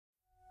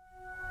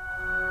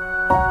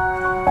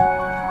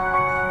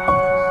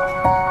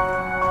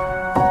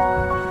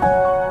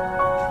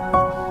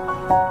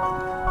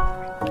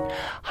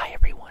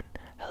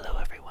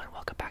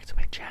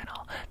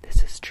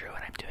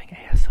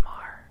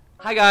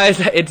Hi guys,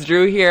 it's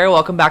Drew here.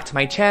 Welcome back to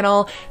my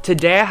channel.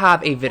 Today I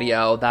have a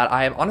video that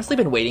I've honestly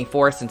been waiting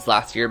for since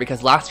last year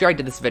because last year I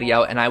did this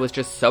video and I was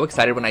just so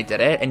excited when I did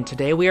it, and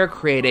today we are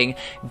creating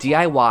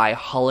DIY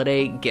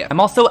holiday gift. I'm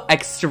also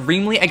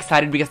extremely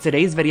excited because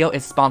today's video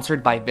is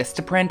sponsored by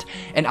Vistaprint,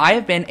 and I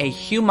have been a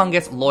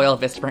humongous loyal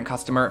Vistaprint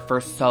customer for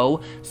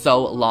so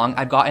long.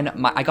 I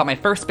got my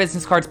first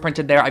business cards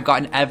printed there. I've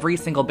gotten every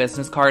single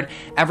business card,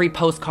 every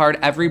postcard,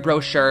 every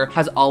brochure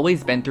has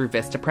always been through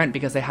Vistaprint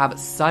because they have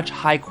such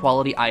high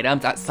quality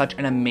items at such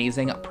an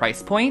amazing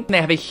price point. They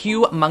have a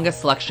humongous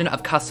selection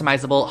of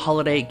customizable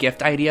holiday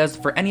gift ideas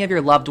for any of your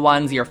loved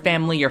ones, your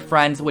family, your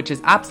friends, which is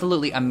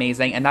absolutely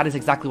amazing, and that is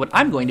exactly what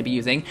I'm going to be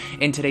using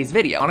in today's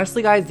video.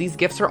 Honestly guys, these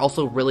gifts are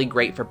also really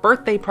great for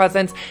birthday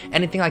presents,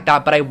 anything like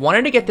that, but I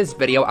wanted to get this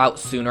video out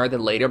sooner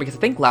than later because I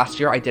think last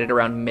year I did it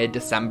around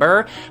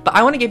mid-December, but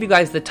I want to give you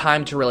guys the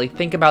time to really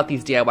think about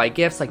these DIY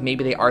gifts, like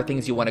maybe they are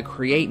things you want to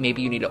create,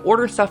 maybe you need to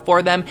order stuff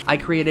for them. I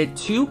created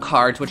 2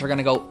 cards which are going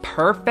to go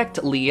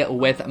perfectly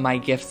with my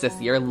gifts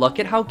this year. Look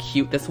at how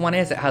cute this one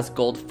is. It has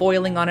gold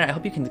foiling on it. I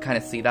hope you can kind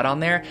of see that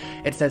on there.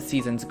 It says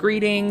season's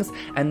greetings,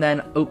 and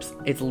then, oops,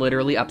 it's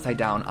literally upside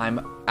down.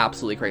 I'm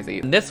absolutely crazy.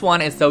 And this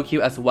one is so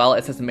cute as well.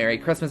 It says Merry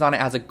Christmas on it.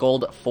 It has a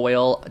gold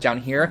foil down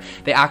here.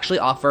 They actually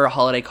offer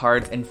holiday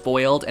cards in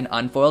foiled and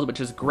unfoiled, which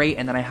is great.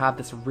 And then I have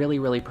this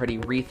really pretty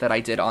wreath that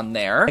I did on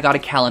there. I got a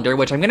calendar,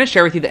 which I'm going to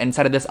share with you the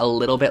inside of this a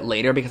little bit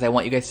later because I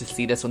want you guys to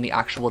see this when the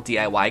actual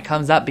DIY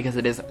comes up because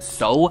it is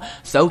so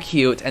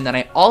cute. And then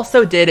I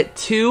also did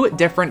 2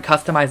 different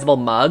customizable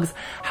mugs.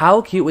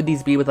 How cute would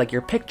these be with like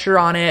your picture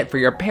on it for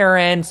your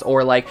parents,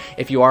 or like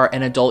if you are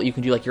an adult, you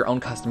can do like your own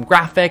custom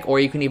graphic, or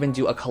you can even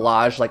do a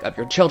collage like of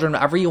your children,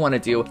 whatever you want to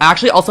do. I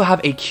actually also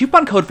have a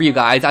coupon code for you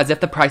guys as if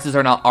the prices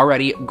are not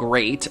already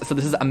great. So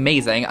this is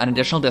amazing, an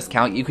additional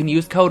discount. You can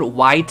use code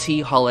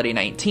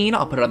YTHoliday19.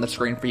 I'll put it on the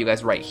screen for you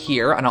guys right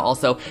here, and I'll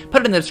also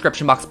put it in the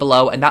description box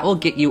below, and that will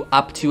get you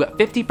up to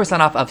 50%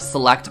 off of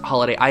select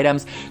holiday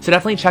items. So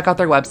definitely check out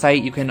their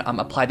website. You can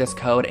apply this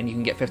code and you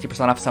can get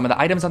 50% off some of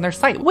the items on their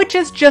site, which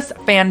is just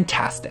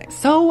fantastic.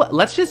 So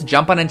let's just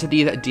jump on into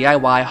these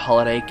DIY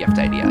holiday gift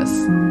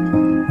ideas.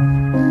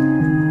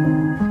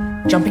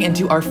 Jumping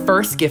into our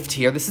first gift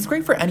here, this is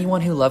great for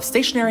anyone who loves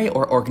stationery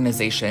or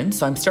organization.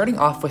 So I'm starting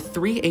off with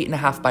 3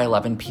 8.5 by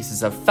 11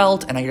 pieces of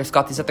felt, and I just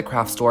got these at the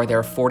craft store.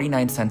 They're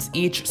 49 cents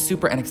each,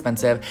 super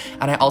inexpensive.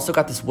 And I also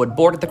got this wood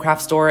board at the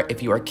craft store.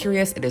 If you are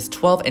curious, it is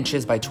 12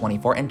 inches by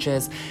 24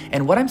 inches.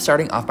 And what I'm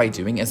starting off by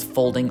doing is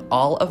folding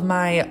all of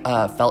my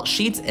felt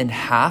sheets in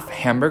half,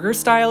 hamburger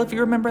style, if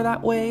you remember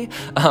that way.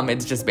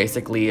 It's just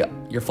basically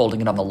you're folding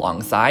it on the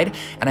long side.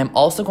 And I'm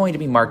also going to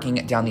be marking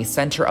down the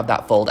center of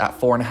that fold at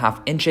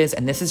 4.5 inches.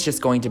 And this is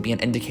just going to be an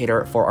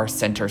indicator for our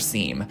center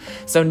seam.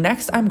 So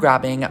next I'm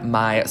grabbing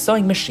my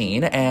sewing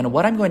machine, and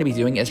what I'm going to be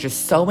doing is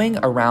just sewing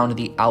around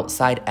the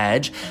outside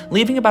edge,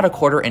 leaving about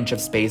 1/4 inch of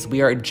space.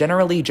 We are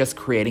generally just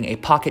creating a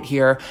pocket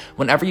here.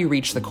 Whenever you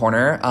reach the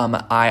corner,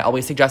 I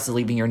always suggest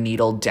leaving your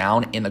needle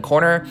down in the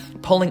corner,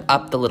 pulling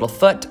up the little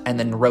foot, and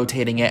then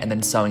rotating it, and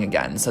then sewing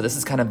again. So this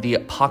is kind of the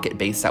pocket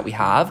base that we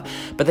have.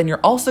 But then you're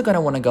also going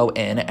to want to go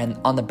in, and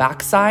on the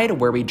back side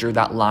where we drew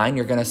that line,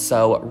 you're going to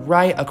sew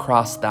right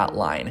across that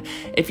line.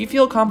 If you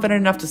feel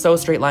confident enough to sew a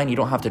straight line, you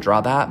don't have to draw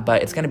that,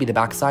 but it's going to be the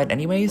back side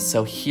anyways,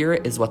 so here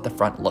is what the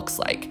front looks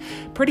like.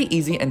 Pretty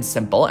easy and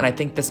simple, and I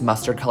think this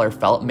mustard color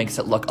felt makes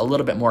it look a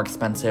little bit more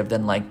expensive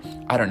than, like,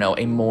 I don't know,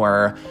 a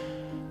more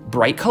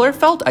bright color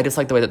felt. I just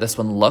like the way that this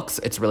one looks.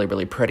 It's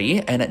really pretty.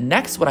 And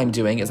next what I'm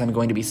doing is I'm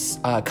going to be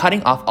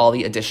cutting off all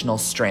the additional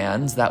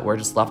strands that were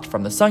just left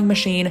from the sewing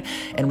machine,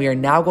 and we are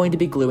now going to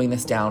be gluing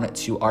this down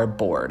to our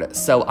board.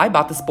 So I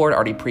bought this board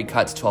already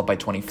pre-cut, 12 by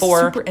 24,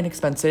 super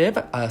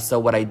inexpensive. So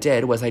what I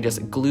did was I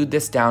just glued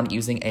this down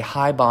using a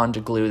high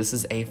bond glue. This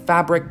is a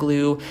fabric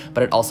glue,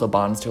 but it also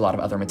bonds to a lot of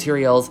other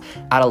materials.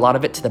 Add a lot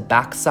of it to the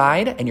back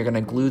side, and you're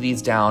gonna glue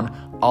these down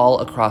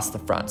all across the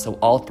front. So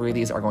all 3 of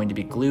these are going to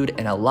be glued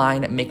in a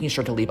line, making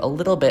sure to leave a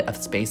little bit of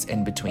space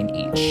in between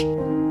each.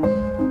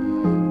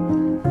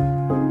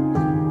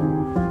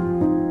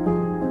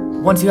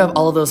 Once you have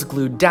all of those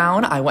glued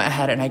down, I went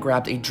ahead and I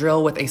grabbed a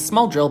drill with a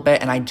small drill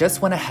bit, and I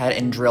just went ahead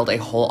and drilled a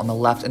hole on the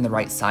left and the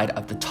right side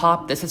of the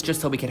top. This is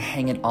just so we can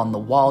hang it on the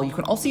wall. You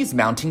can also use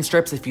mounting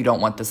strips if you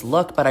don't want this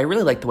look, but I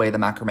really like the way the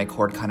macrame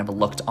cord kind of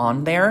looked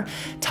on there.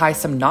 Tie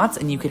some knots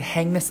and you could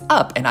hang this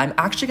up, and I'm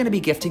actually going to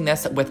be gifting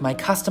this with my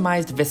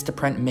customized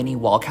Vistaprint mini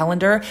wall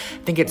calendar.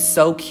 I think it's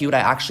so cute. I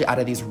actually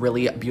added these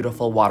really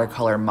beautiful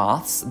watercolor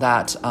moths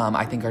that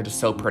I think are just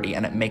so pretty,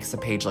 and it makes the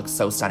page look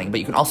so stunning, but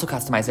you can also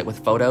customize it with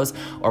photos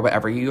or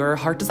whatever your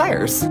heart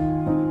desires.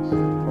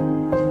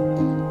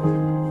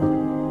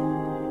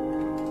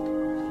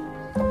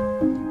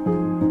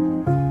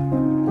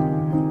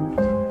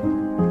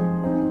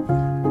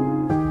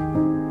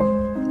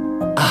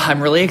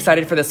 I'm really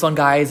excited for this one,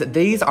 guys.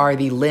 These are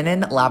the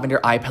linen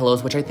lavender eye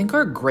pillows, which I think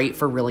are great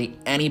for really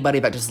anybody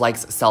that just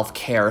likes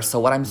self-care. So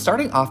what I'm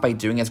starting off by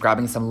doing is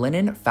grabbing some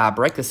linen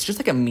fabric. This is just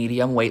like a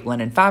medium weight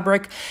linen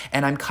fabric,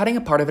 and I'm cutting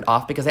a part of it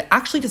off because I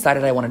actually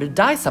decided I wanted to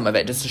dye some of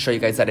it just to show you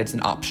guys that it's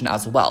an option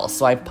as well.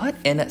 So I put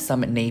in some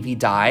navy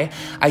dye.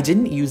 I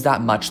didn't use that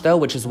much though,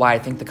 which is why I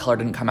think the color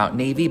didn't come out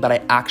navy, but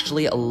I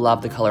actually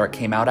love the color it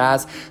came out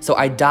as. So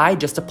I dyed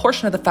just a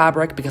portion of the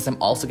fabric because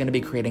I'm also going to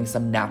be creating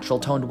some natural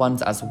toned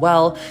ones as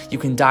well. You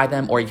can dye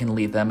them or you can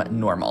leave them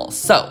normal.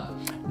 So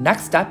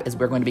next step is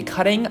we're going to be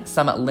cutting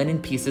some linen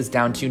pieces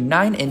down to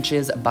 9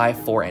 inches by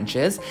 4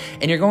 inches.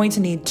 And you're going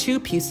to need 2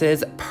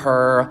 pieces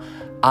per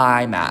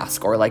eye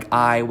mask or like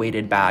eye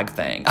weighted bag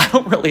thing. I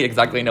don't really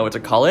exactly know what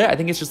to call it. I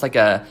think it's just like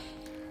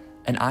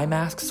an eye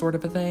mask sort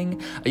of a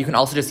thing. You can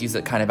also just use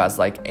it kind of as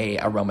like a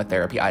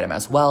aromatherapy item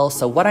as well.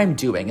 So what I'm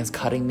doing is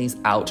cutting these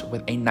out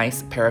with a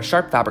nice pair of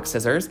sharp fabric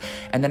scissors,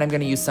 and then I'm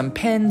going to use some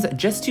pins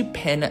just to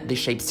pin the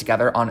shapes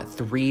together on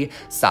 3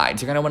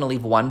 sides. You're going to want to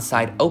leave one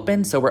side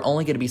open, so we're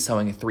only going to be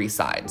sewing 3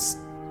 sides.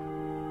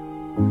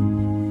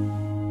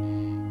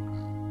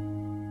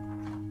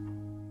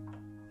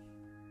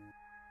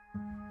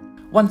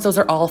 Once those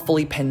are all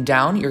fully pinned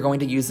down, you're going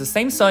to use the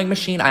same sewing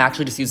machine. I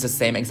actually just used the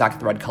same exact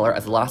thread color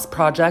as the last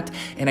project,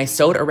 and I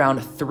sewed around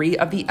 3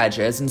 of the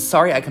edges. And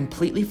sorry, I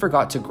completely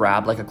forgot to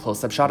grab like a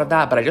close-up shot of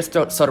that, but I just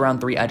sewed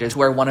around 3 edges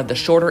where one of the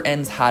shorter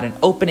ends had an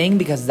opening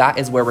because that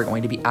is where we're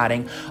going to be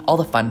adding all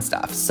the fun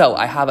stuff. So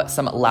I have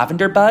some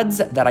lavender buds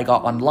that I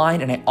got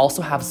online, and I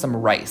also have some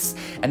rice.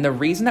 And the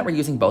reason that we're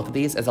using both of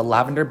these is the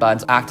lavender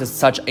buds act as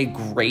such a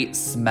great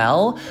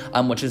smell,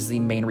 which is the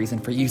main reason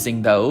for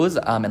using those.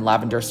 And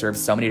lavender serves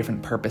so many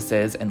different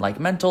purposes in like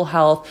mental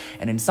health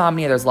and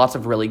insomnia. There's lots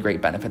of really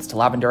great benefits to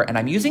lavender, and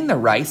I'm using the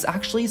rice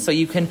actually, so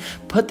you can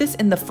put this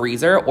in the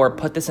freezer or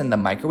put this in the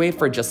microwave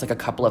for just like a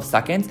couple of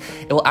seconds.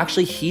 It will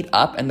actually heat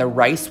up and the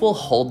rice will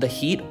hold the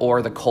heat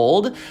or the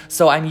cold.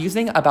 So I'm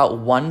using about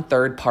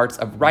 1/3 parts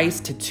of rice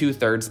to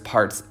 2/3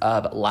 parts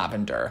of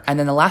lavender. And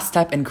then the last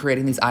step in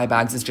creating these eye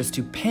bags is just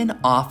to pin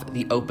off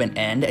the open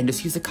end, and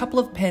just use a couple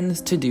of pins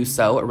to do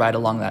so right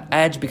along that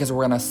edge, because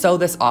we're gonna sew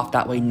this off,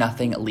 that way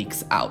nothing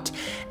leaks out.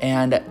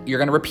 And you're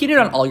gonna repeat it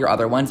on all your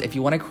other ones. If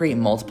you wanna create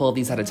multiple of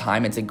these at a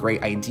time, it's a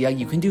great idea.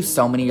 You can do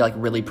so many like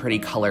really pretty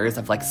colors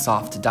of like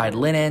soft dyed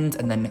linens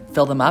and then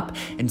fill them up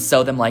and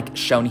sew them like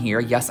shown here.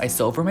 Yes, I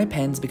sew over my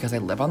pins because I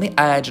live on the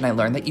edge, and I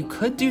learned that you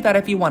could do that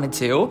if you wanted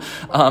to.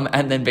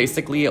 And then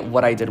basically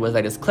what I did was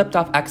I just clipped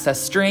off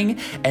excess string,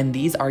 and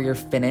these are your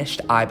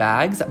finished eye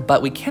bags.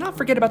 But we cannot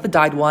forget about the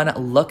dyed one.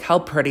 Look how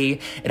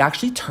pretty. It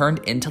actually turned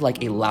into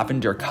like a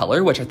lavender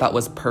color, which I thought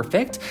was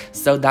perfect.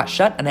 Sewed that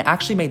shut, and I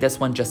actually made this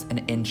one just an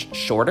inch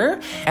shorter.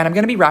 And I'm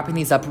gonna be wrapping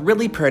these up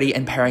really pretty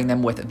and pairing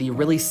them with the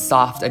really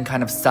soft and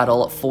kind of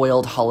subtle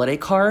foiled holiday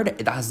card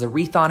that has the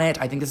wreath on it.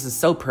 I think this is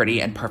so pretty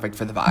and perfect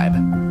for the vibe.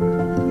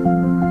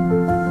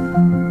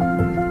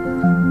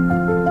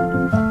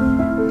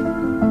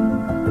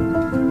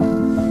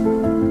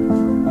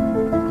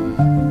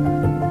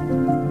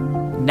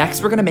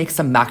 Next, we're gonna make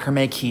some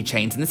macrame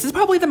keychains, and this is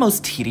probably the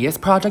most tedious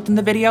project in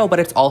the video, but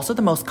it's also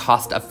the most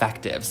cost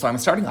effective. So I'm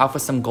starting off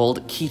with some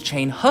gold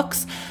keychain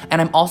hooks,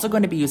 and I'm also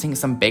going to be using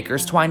some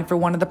baker's twine for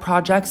one of the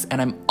projects,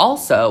 and I'm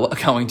also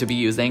going to be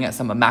using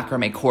some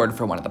macrame cord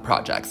for one of the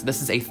projects.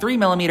 This is a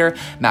 3mm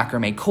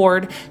macrame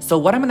cord. So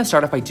what I'm gonna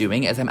start off by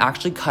doing is I'm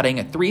actually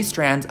cutting 3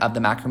 strands of the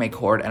macrame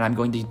cord, and I'm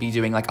going to be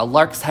doing like a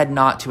lark's head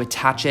knot to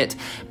attach it.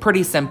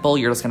 Pretty simple.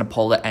 You're just gonna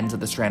pull the ends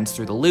of the strands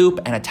through the loop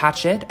and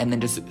attach it, and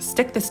then just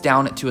stick this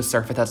down to a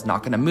surface that's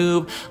not going to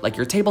move, like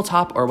your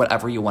tabletop or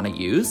whatever you want to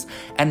use.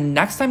 And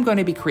next I'm going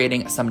to be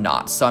creating some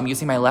knots. So I'm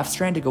using my left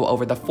strand to go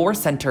over the 4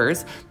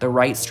 centers, the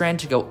right strand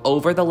to go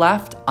over the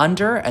left,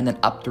 under, and then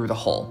up through the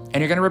hole.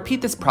 And you're going to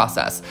repeat this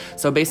process.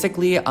 So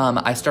basically,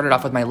 I started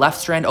off with my left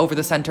strand over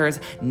the centers.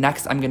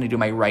 Next, I'm going to do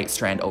my right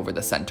strand over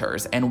the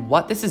centers. And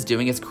what this is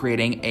doing is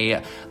creating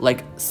a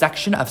like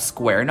section of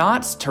square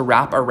knots to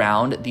wrap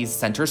around these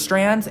center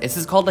strands. This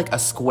is called like a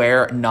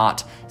square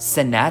knot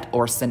sinette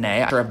or sinet. I'm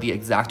not sure of the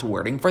exact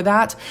wording for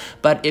that,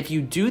 but if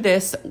you do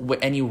this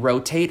and you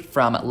rotate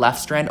from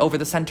left strand over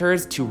the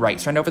centers to right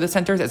strand over the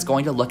centers, it's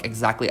going to look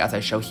exactly as I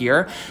show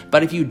here.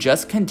 But if you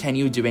just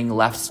continue doing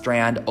left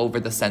strand over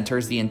the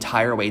centers the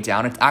entire way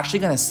down, it's actually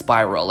going to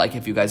spiral. Like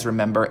if you guys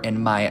remember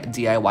in my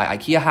DIY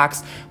IKEA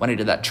hacks, when I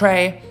did that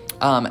tray,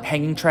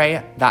 hanging tray,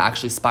 that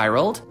actually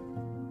spiraled.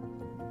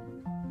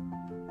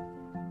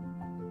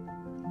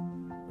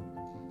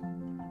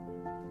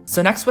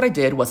 So next what I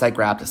did was I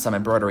grabbed some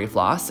embroidery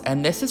floss,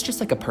 and this is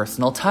just like a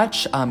personal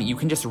touch. You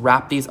can just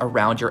wrap these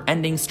around your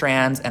ending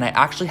strands, and I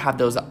actually have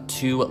those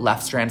 2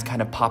 left strands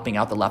kind of popping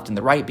out, the left and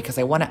the right, because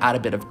I want to add a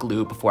bit of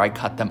glue before I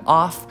cut them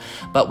off.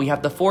 But we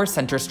have the 4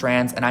 center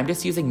strands, and I'm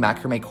just using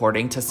macrame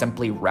cording to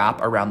simply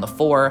wrap around the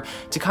 4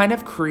 to kind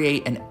of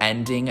create an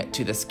ending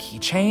to this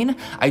keychain.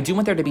 I do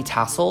want there to be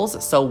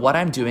tassels, so what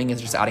I'm doing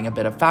is just adding a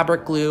bit of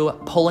fabric glue,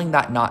 pulling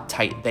that knot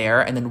tight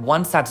there, and then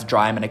once that's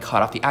dry, I'm going to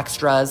cut off the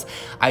extras.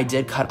 I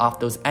did cut off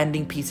those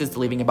ending pieces,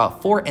 leaving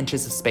about 4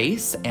 inches of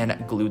space,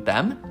 and glued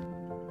them.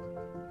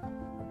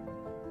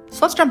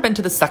 So let's jump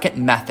into the second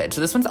method.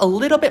 So this one's a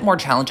little bit more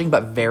challenging,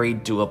 but very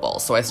doable.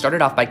 So I started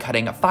off by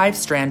cutting 5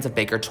 strands of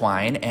Baker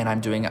twine, and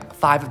I'm doing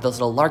 5 of those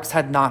little lark's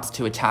head knots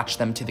to attach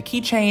them to the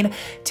keychain,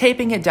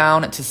 taping it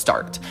down to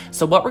start.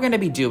 So what we're gonna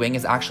be doing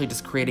is actually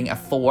just creating a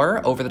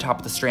 4 over the top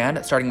of the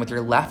strand, starting with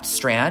your left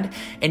strand,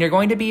 and you're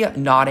going to be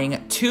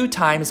knotting 2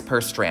 times per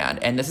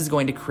strand, and this is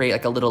going to create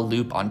like a little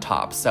loop on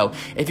top. So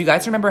if you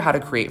guys remember how to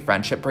create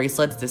friendship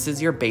bracelets, this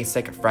is your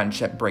basic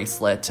friendship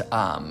bracelet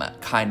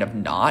kind of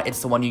knot.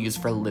 It's the one you use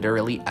for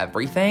literally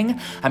everything.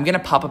 I'm gonna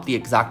pop up the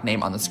exact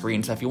name on the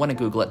screen, so if you wanna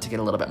Google it to get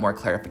a little bit more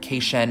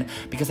clarification,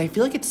 because I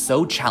feel like it's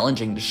so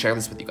challenging to share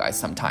this with you guys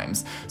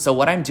sometimes. So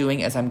what I'm doing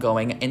is I'm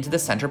going into the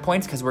center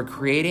points because we're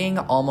creating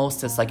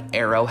almost this like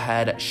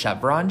arrowhead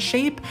chevron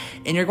shape,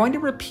 and you're going to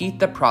repeat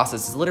the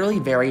process. It's literally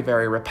very,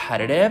 very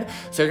repetitive.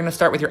 So you're gonna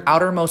start with your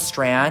outermost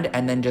strand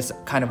and then just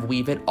kind of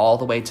weave it all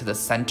the way to the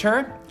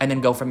center, and then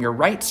go from your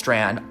right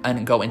strand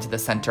and go into the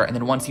center. And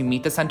then once you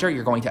meet the center,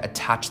 you're going to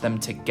attach them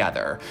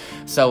together.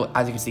 So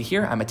as you can see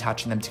here, I'm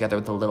attaching them together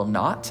with a little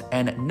knot.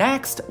 And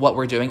next, what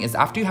we're doing is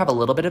after you have a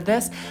little bit of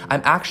this,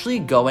 I'm actually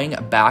going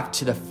back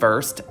to the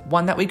first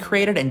one that we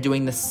created and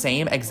doing the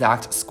same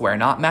exact square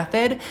knot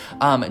method,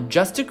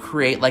 just to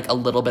create like a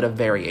little bit of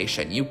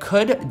variation. You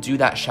could do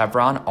that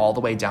chevron all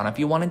the way down if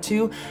you wanted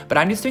to, but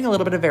I'm just doing a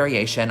little bit of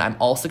variation. I'm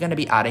also gonna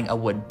be adding a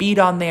wood bead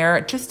on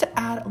there just to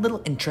add a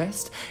little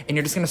interest, and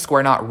you're just gonna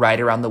square knot right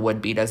around the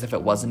wood bead as if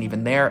it wasn't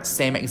even there.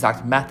 Same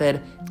exact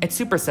method. It's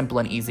super simple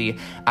and easy.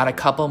 Add a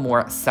couple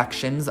more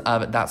sections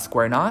of that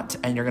square knot,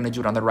 and you're gonna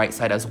do it on the right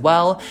side as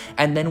well.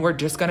 And then we're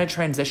just gonna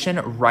transition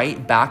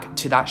right back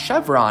to that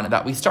chevron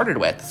that we started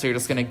with. So you're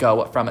just gonna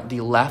go from the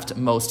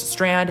leftmost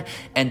strand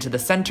into the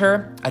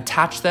center,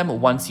 attach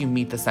them once you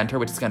meet the center,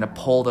 which is gonna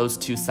pull those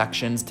 2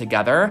 sections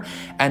together,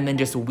 and then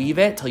just weave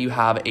it till you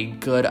have a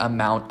good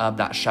amount of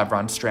that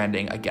chevron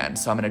stranding again.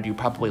 So I'm gonna do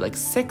probably like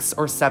 6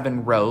 or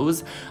 7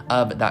 rows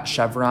of that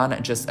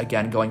chevron, just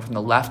again going from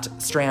the left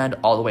strand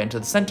all the way into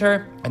the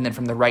center, and then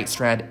from the right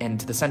strand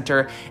into the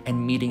center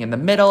and meeting in the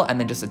middle, and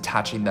then just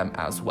attaching them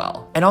as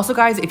well. And also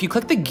guys, if you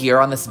click the gear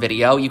on this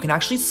video, you can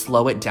actually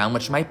slow it down,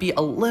 which might be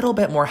a little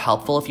bit more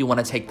helpful if you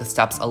want to take the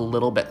steps a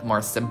little bit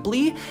more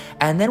simply.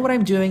 And then what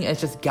I'm doing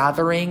is just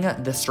gathering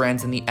the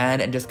strands in the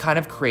end and just kind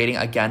of creating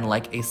again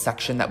like a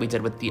section that we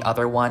did with the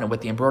other one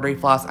with the embroidery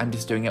floss. I'm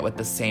just doing it with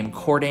the same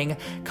cording,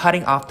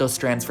 cutting off those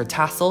strands for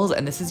tassels,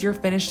 and this is your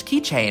finished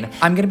keychain.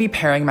 I'm gonna be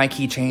pairing my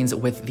keychains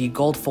with the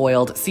gold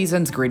foiled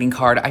Seasons greeting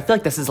card. I feel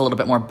like this is a little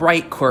bit more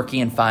bright,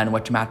 quirky, and fun,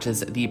 which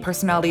matches the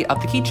personality of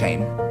the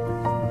keychain.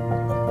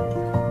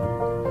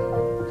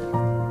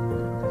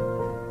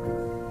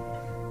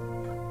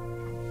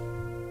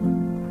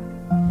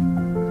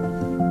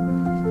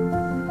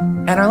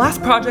 And our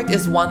last project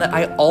is one that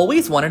I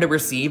always wanted to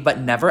receive but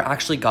never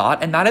actually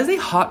got, and that is a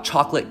hot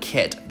chocolate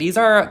kit. These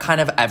are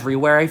kind of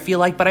everywhere, I feel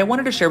like, but I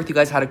wanted to share with you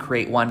guys how to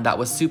create one that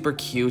was super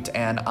cute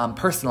and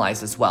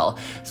personalized as well.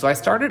 So I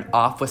started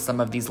off with some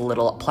of these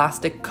little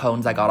plastic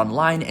cones I got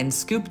online and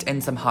scooped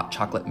in some hot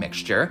chocolate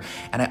mixture.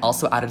 And I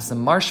also added some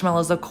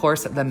marshmallows, of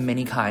course, the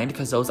mini kind,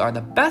 because those are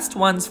the best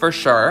ones for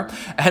sure.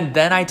 And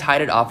then I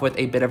tied it off with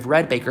a bit of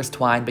red baker's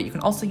twine, but you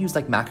can also use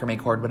like macrame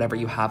cord, whatever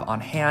you have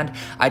on hand.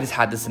 I just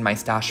had this in my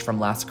stash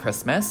from last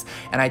Christmas,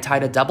 and I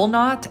tied a double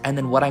knot. And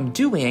then what I'm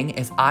doing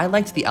is I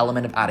liked the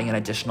element of adding an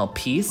additional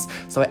piece,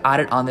 so I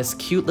added on this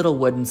cute little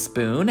wooden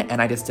spoon,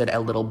 and I just did a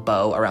little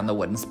bow around the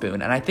wooden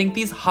spoon. And I think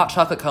these hot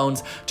chocolate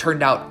cones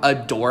turned out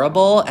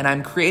adorable, and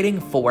I'm creating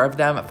 4 of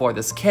them for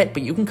this kit,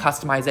 but you can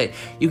customize it.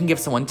 You can give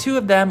someone 2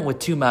 of them with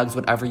 2 mugs,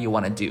 whatever you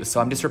want to do. So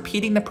I'm just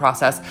repeating the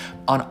process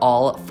on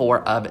all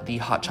 4 of the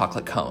hot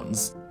chocolate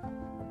cones.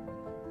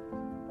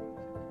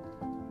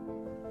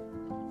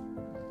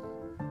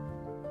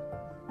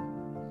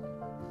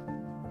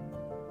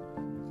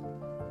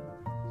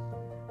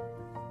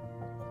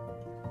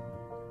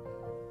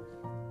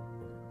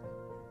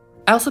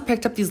 I also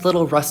picked up these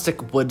little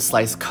rustic wood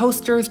slice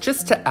coasters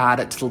just to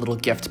add to the little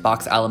gift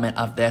box element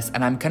of this,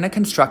 and I'm gonna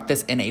construct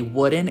this in a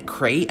wooden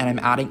crate, and I'm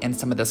adding in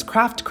some of this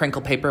craft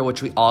crinkle paper,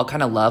 which we all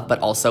kind of love but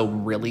also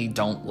really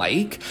don't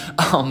like.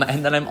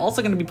 And then I'm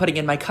also gonna be putting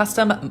in my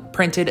custom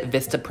printed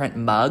Vistaprint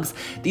mugs.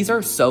 These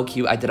are so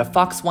cute. I did a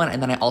fox one,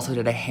 and then I also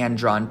did a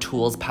hand-drawn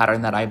tools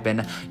pattern that I've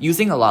been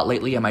using a lot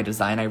lately in my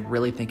design. I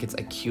really think it's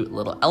a cute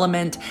little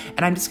element,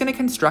 and I'm just gonna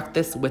construct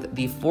this with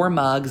the 4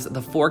 mugs,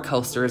 the 4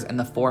 coasters, and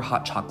the 4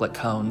 hot chocolate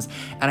cones.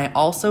 And I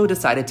also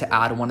decided to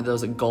add one of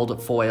those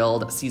gold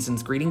foiled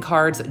Seasons greeting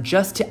cards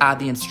just to add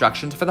the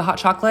instructions for the hot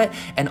chocolate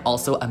and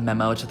also a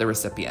memo to the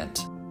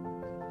recipient.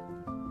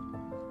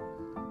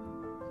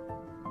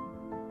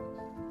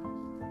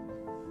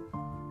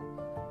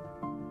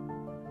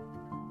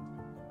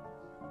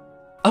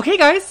 Okay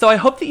guys, so I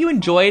hope that you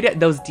enjoyed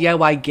those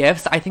DIY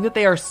gifts. I think that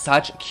they are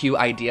such cute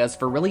ideas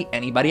for really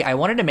anybody. I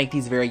wanted to make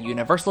these very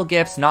universal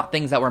gifts, not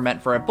things that were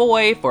meant for a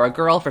boy, for a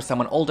girl, for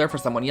someone older, for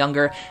someone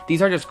younger.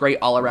 These are just great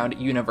all-around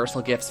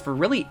universal gifts for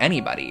really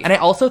anybody. And I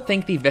also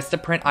think the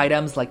Vistaprint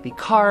items like the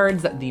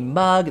cards, the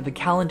mug, the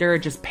calendar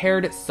just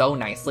paired so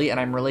nicely, and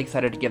I'm really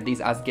excited to give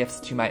these as gifts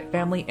to my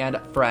family and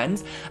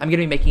friends. I'm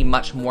gonna be making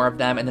much more of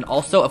them, and then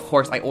also, of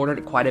course, I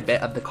ordered quite a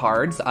bit of the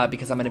cards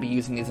because I'm gonna be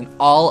using these in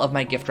all of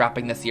my gift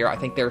wrapping this year. I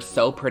think they're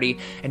so pretty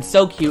and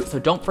so cute, so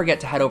don't forget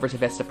to head over to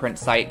Vistaprint's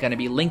site, gonna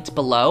be linked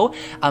below,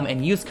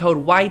 and use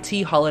code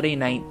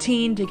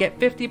YTHoliday19 to get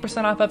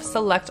 50% off of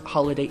select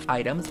holiday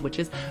items, which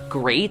is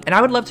great. And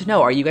I would love to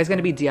know, are you guys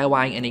gonna be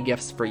DIYing any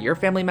gifts for your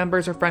family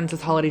members or friends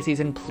this holiday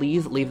season?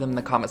 Please leave them in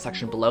the comment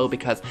section below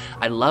because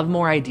I love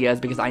more ideas,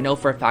 because I know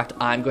for a fact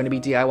I'm going to be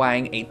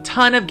DIYing a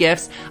ton of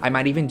gifts. I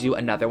might even do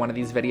another one of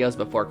these videos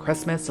before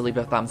Christmas, so leave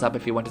a thumbs up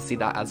if you want to see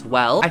that as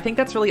well. I think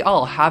that's really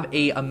all. Have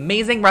an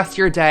amazing rest of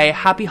your day.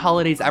 Happy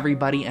holidays,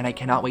 everybody, and I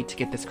cannot wait to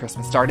get this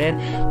Christmas started.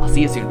 I'll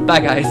see you soon.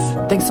 Bye, guys.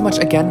 Thanks so much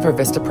again for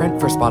Vistaprint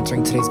for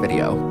sponsoring today's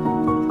video.